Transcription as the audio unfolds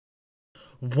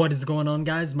What is going on,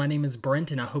 guys? My name is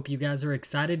Brent and I hope you guys are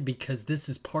excited because this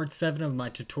is part 7 of my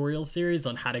tutorial series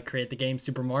on how to create the game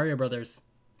Super Mario Bros.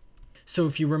 So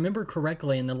if you remember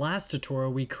correctly, in the last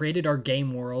tutorial we created our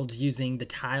game world using the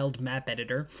tiled map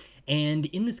editor, and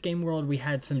in this game world we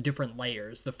had some different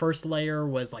layers. The first layer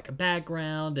was like a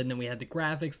background, and then we had the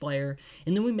graphics layer,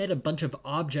 and then we made a bunch of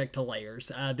object layers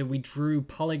that we drew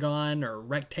polygon or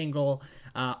rectangle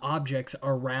objects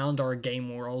around our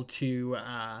game world to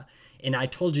and I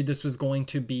told you this was going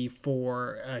to be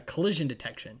for collision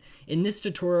detection. In this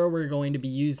tutorial, we're going to be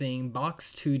using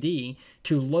Box2D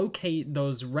to locate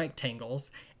those rectangles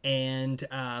and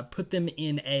put them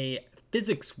in a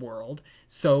physics world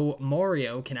so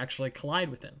Mario can actually collide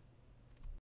with them.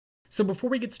 So before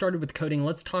we get started with coding,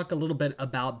 let's talk a little bit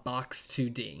about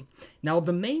Box2D. Now,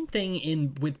 the main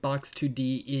thing with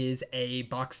Box2D is a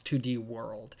Box2D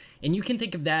world. And you can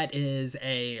think of that as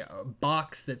a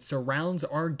box that surrounds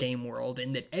our game world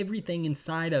and that everything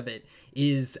inside of it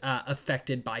is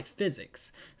affected by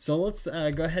physics. So let's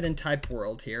go ahead and type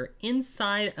world here.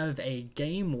 Inside of a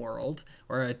game world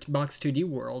or a Box2D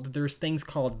world, there's things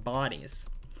called bodies.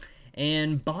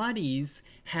 And bodies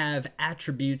have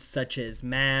attributes such as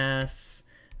mass,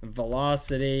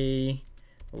 velocity,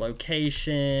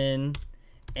 location,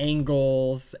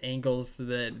 angles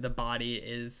that the body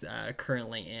is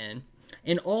currently in,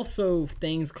 and also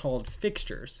things called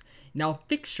fixtures. Now,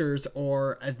 fixtures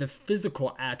are the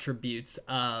physical attributes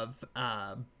of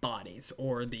bodies,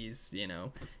 or these,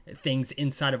 things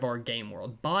inside of our game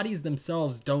world. Bodies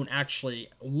themselves don't actually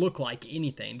look like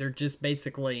anything. They're just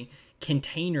basically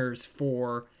containers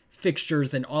for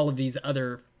fixtures and all of these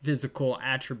other physical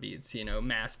attributes,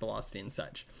 mass, velocity, and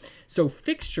such. So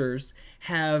fixtures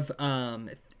have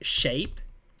shape,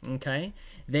 okay?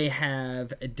 They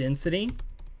have density.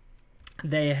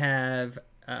 They have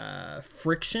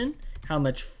friction, how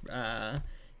much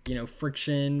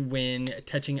friction when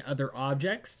touching other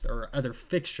objects, or other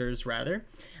fixtures rather,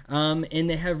 and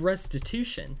they have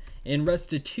restitution, and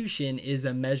restitution is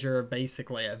a measure of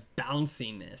basically of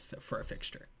bounciness for a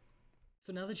fixture.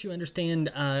 So now that you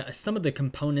understand some of the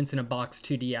components in a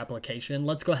Box2D application,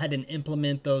 let's go ahead and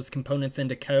implement those components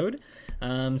into code.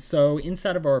 So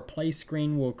inside of our play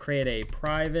screen, we'll create a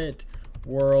private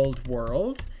world,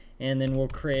 and then we'll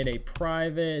create a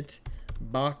private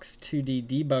Box2D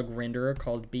debug renderer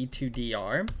called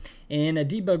B2DR. And a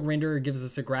debug renderer gives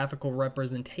us a graphical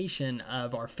representation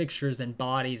of our fixtures and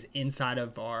bodies inside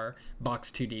of our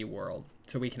Box2D world,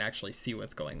 so we can actually see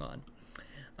what's going on.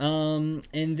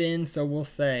 And then, so we'll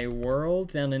say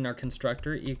world down in our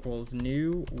constructor equals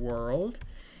new world.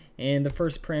 And the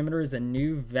first parameter is a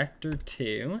new vector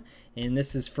 2, and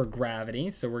this is for gravity.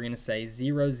 So we're going to say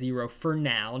 0, 0 for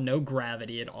now, no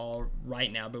gravity at all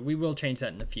right now, but we will change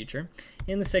that in the future.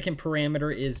 And the second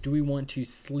parameter is, do we want to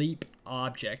sleep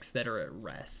objects that are at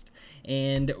rest?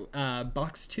 And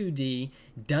Box2D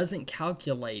doesn't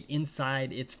calculate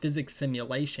inside its physics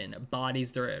simulation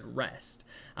bodies that are at rest.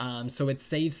 So it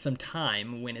saves some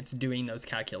time when it's doing those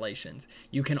calculations.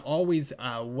 You can always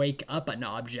wake up an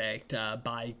object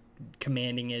by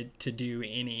commanding it to do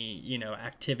any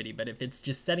activity, but if it's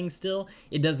just sitting still,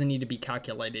 it doesn't need to be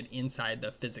calculated inside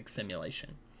the physics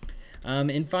simulation.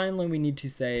 And finally, we need to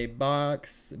say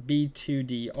box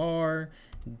b2dr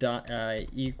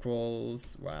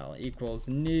equals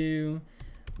new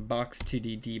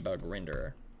box2d debug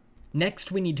renderer.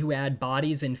 Next, we need to add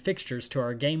bodies and fixtures to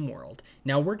our game world.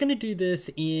 Now, we're going to do this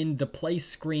in the play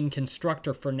screen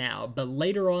constructor for now, but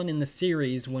later on in the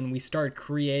series, when we start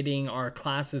creating our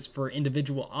classes for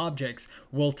individual objects,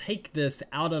 we'll take this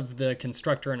out of the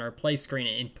constructor in our play screen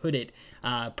and put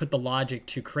the logic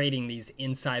to creating these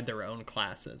inside their own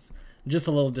classes. Just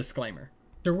a little disclaimer.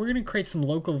 So we're going to create some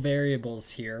local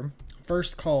variables here,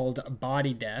 first called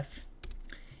bodyDef.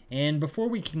 And before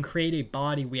we can create a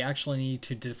body, we actually need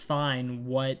to define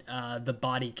what the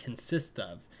body consists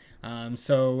of.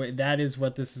 So that is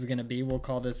what this is going to be. We'll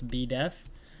call this bdef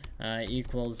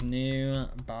equals new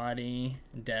body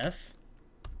def.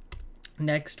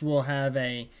 Next, we'll have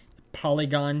a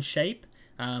polygon shape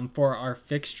for our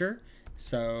fixture.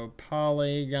 So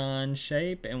polygon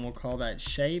shape, and we'll call that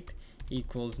shape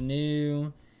equals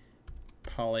new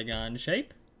polygon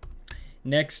shape.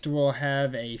 Next, we'll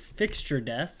have a fixture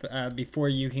def. Before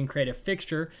you can create a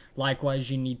fixture,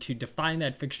 likewise, you need to define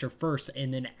that fixture first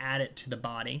and then add it to the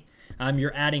body.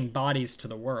 You're adding bodies to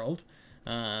the world.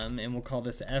 And we'll call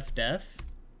this fdef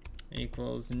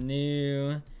equals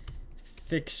new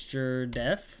fixture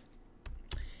def.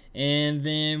 And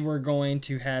then we're going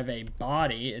to have a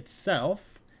body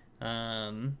itself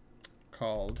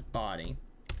called body.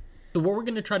 So what we're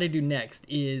going to try to do next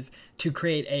is to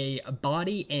create a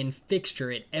body and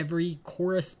fixture at every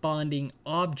corresponding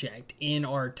object in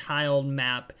our tiled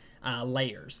map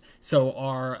layers.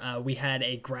 So we had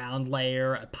a ground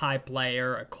layer, a pipe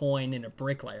layer, a coin, and a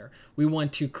brick layer. We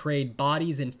want to create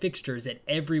bodies and fixtures at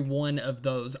every one of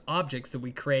those objects that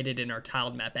we created in our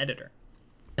tiled map editor.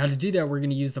 Now to do that, we're going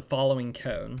to use the following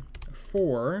code.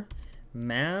 For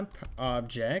map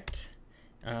object,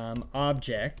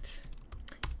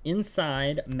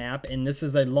 inside map, and this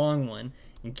is a long one,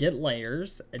 get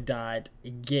layers dot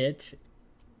get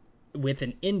with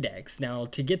an index. Now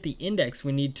to get the index,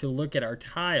 we need to look at our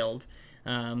tiled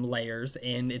layers,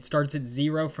 and it starts at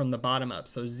 0 from the bottom up.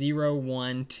 So 0,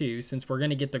 1, 2. Since we're going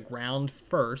to get the ground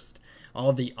first,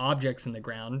 all the objects in the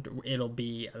ground, it'll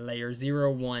be layer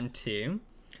 0, 1, 2.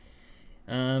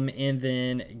 And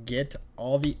then get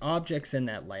all the objects in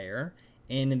that layer,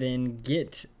 and then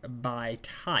get by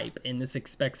type, and this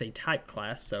expects a type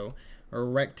class, so a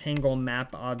rectangle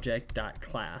map object dot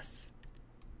class.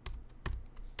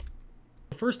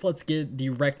 First, let's get the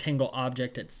rectangle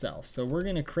object itself. So we're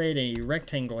going to create a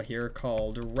rectangle here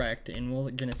called rect, and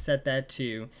we're going to set that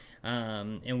to,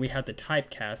 and we have to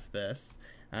typecast this,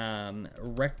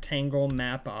 rectangle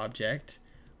map object,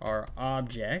 our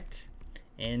object,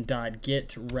 and dot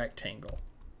get rectangle.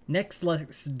 Next,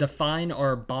 let's define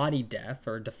our body def,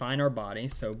 or define our body.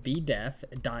 So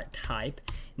bdef dot type.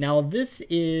 Now this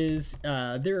is,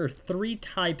 there are 3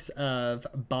 types of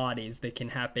bodies that can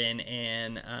happen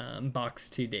in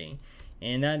Box2D,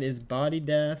 and that is body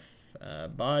def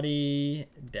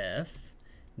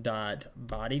dot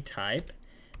body type.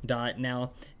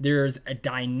 Now there's a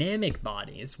dynamic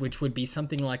bodies, which would be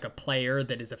something like a player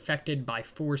that is affected by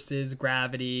forces,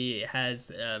 gravity, it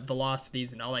has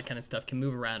velocities and all that kind of stuff, can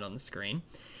move around on the screen.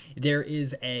 There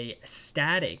is a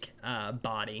static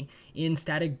body. In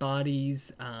static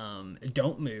bodies,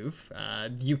 don't move.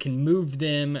 You can move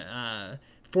them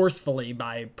forcefully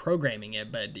by programming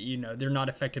it, but you know, they're not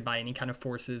affected by any kind of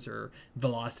forces or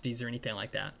velocities or anything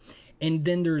like that. And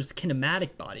then there's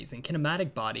kinematic bodies, and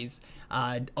kinematic bodies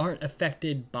aren't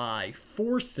affected by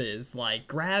forces like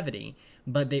gravity,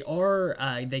 but they are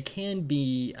they can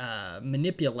be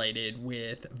manipulated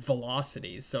with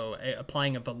velocities. So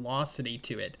applying a velocity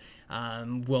to it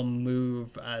will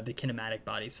move the kinematic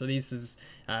body. So this is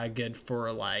good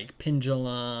for like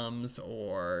pendulums,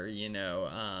 or you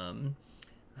know,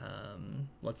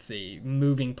 let's see,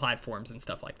 moving platforms and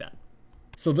stuff like that.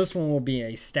 So this one will be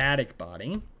a static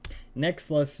body.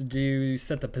 Next, let's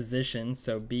set the position.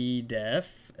 So bdef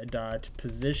dot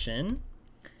position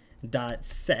dot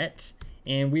set,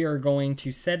 and we are going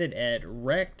to set it at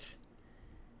rect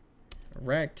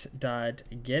dot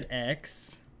get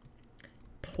x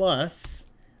plus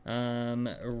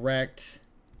rect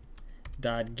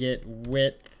dot get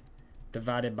width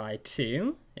divided by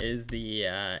 2 is the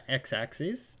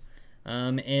x-axis,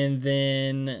 and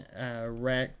then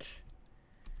rect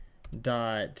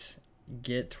dot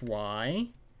get y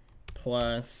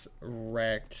plus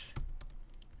rect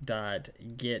dot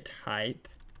get height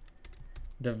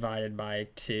divided by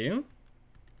 2.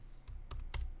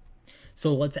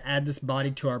 So let's add this body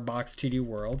to our Box2D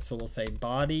world. So we'll say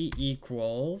body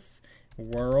equals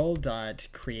world dot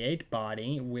create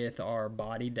body with our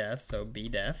body def, so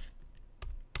bdef.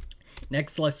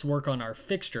 Next, let's work on our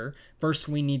fixture. First,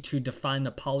 we need to define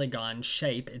the polygon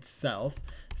shape itself.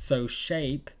 So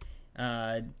shape,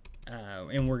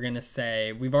 and we're going to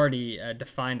say, we've already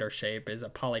defined our shape as a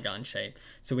polygon shape.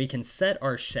 So we can set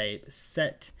our shape,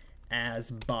 set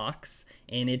as box,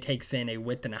 and it takes in a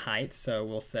width and a height. So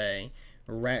we'll say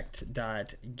rect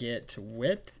dot get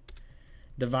width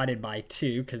divided by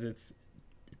 2, because it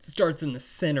starts in the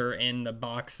center and the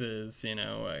boxes, you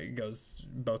know, goes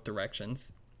both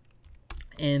directions.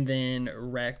 And then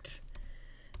rect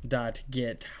dot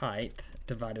get height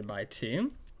divided by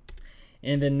 2.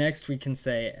 And then next we can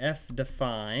say f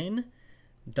define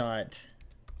dot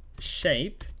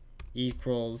shape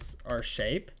equals our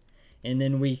shape, and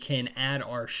then we can add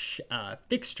our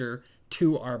fixture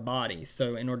to our body.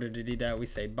 So in order to do that, we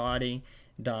say body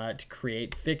dot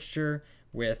create fixture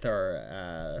with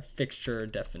our fixture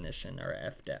definition, or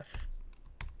fdef.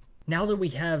 Now that we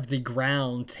have the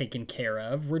ground taken care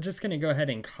of, we're just going to go ahead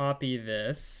and copy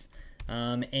this.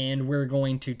 And we're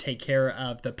going to take care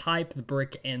of the pipe, the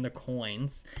brick, and the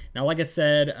coins. Now, like I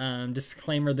said,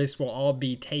 disclaimer, this will all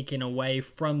be taken away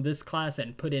from this class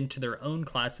and put into their own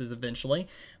classes eventually.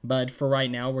 But for right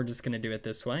now, we're just going to do it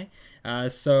this way.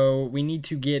 So we need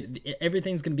to get,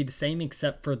 everything's going to be the same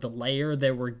except for the layer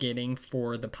that we're getting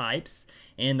for the pipes.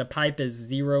 And the pipe is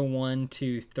 0, 1,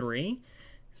 2, 3.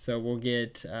 So we'll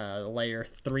get layer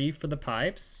 3 for the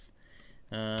pipes.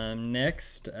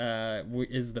 Next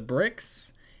is the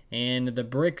bricks, and the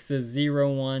bricks is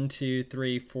 0, 1, 2,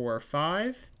 3, 4,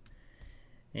 5.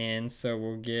 And so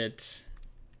we'll get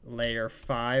layer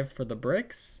 5 for the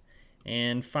bricks.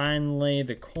 And finally,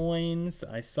 the coins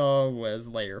I saw was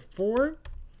layer 4.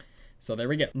 So there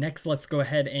we go. Next, let's go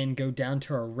ahead and go down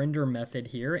to our render method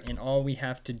here. And all we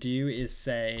have to do is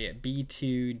say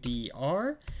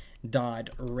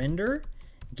b2dr.render,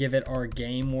 give it our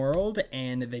game world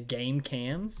and the game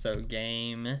cam. So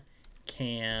game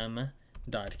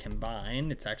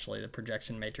cam.combine. It's actually the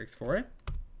projection matrix for it.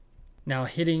 Now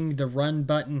hitting the run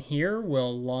button here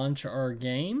will launch our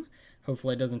game.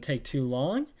 Hopefully it doesn't take too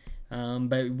long.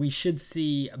 But we should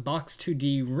see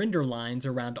Box2D render lines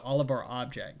around all of our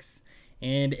objects.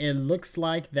 And it looks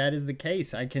like that is the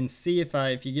case. I can see if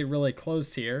you get really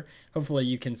close here, hopefully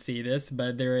you can see this,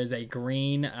 but there is a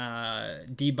green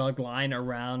debug line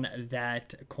around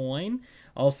that coin.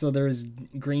 Also, there's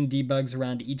green debugs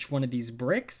around each one of these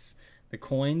bricks, the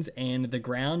coins, and the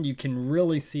ground. You can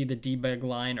really see the debug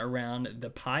line around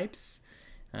the pipes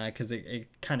because it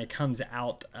kind of comes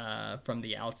out from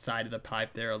the outside of the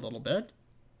pipe there a little bit.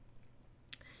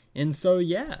 And so,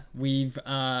 yeah, we've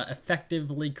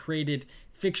effectively created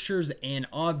fixtures and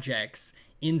objects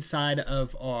inside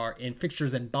of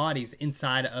fixtures and bodies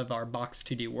inside of our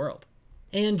Box2D world.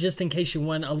 And just in case you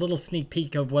want a little sneak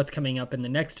peek of what's coming up in the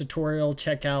next tutorial,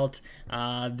 check out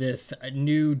this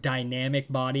new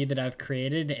dynamic body that I've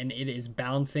created, and it is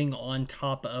bouncing on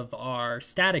top of our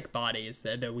static bodies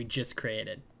that we just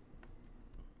created.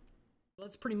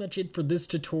 That's pretty much it for this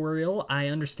tutorial. I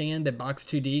understand that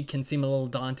Box2D can seem a little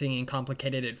daunting and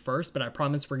complicated at first, but I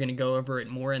promise we're going to go over it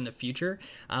more in the future.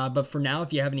 But for now,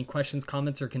 if you have any questions,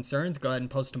 comments, or concerns, go ahead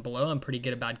and post them below. I'm pretty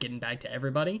good about getting back to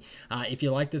everybody. If you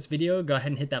like this video, go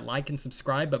ahead and hit that like and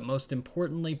subscribe, but most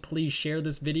importantly, please share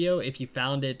this video if you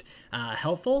found it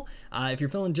helpful. If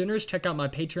you're feeling generous, check out my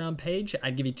Patreon page.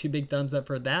 I'd give you 2 big thumbs up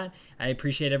for that. I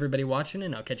appreciate everybody watching,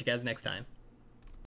 and I'll catch you guys next time.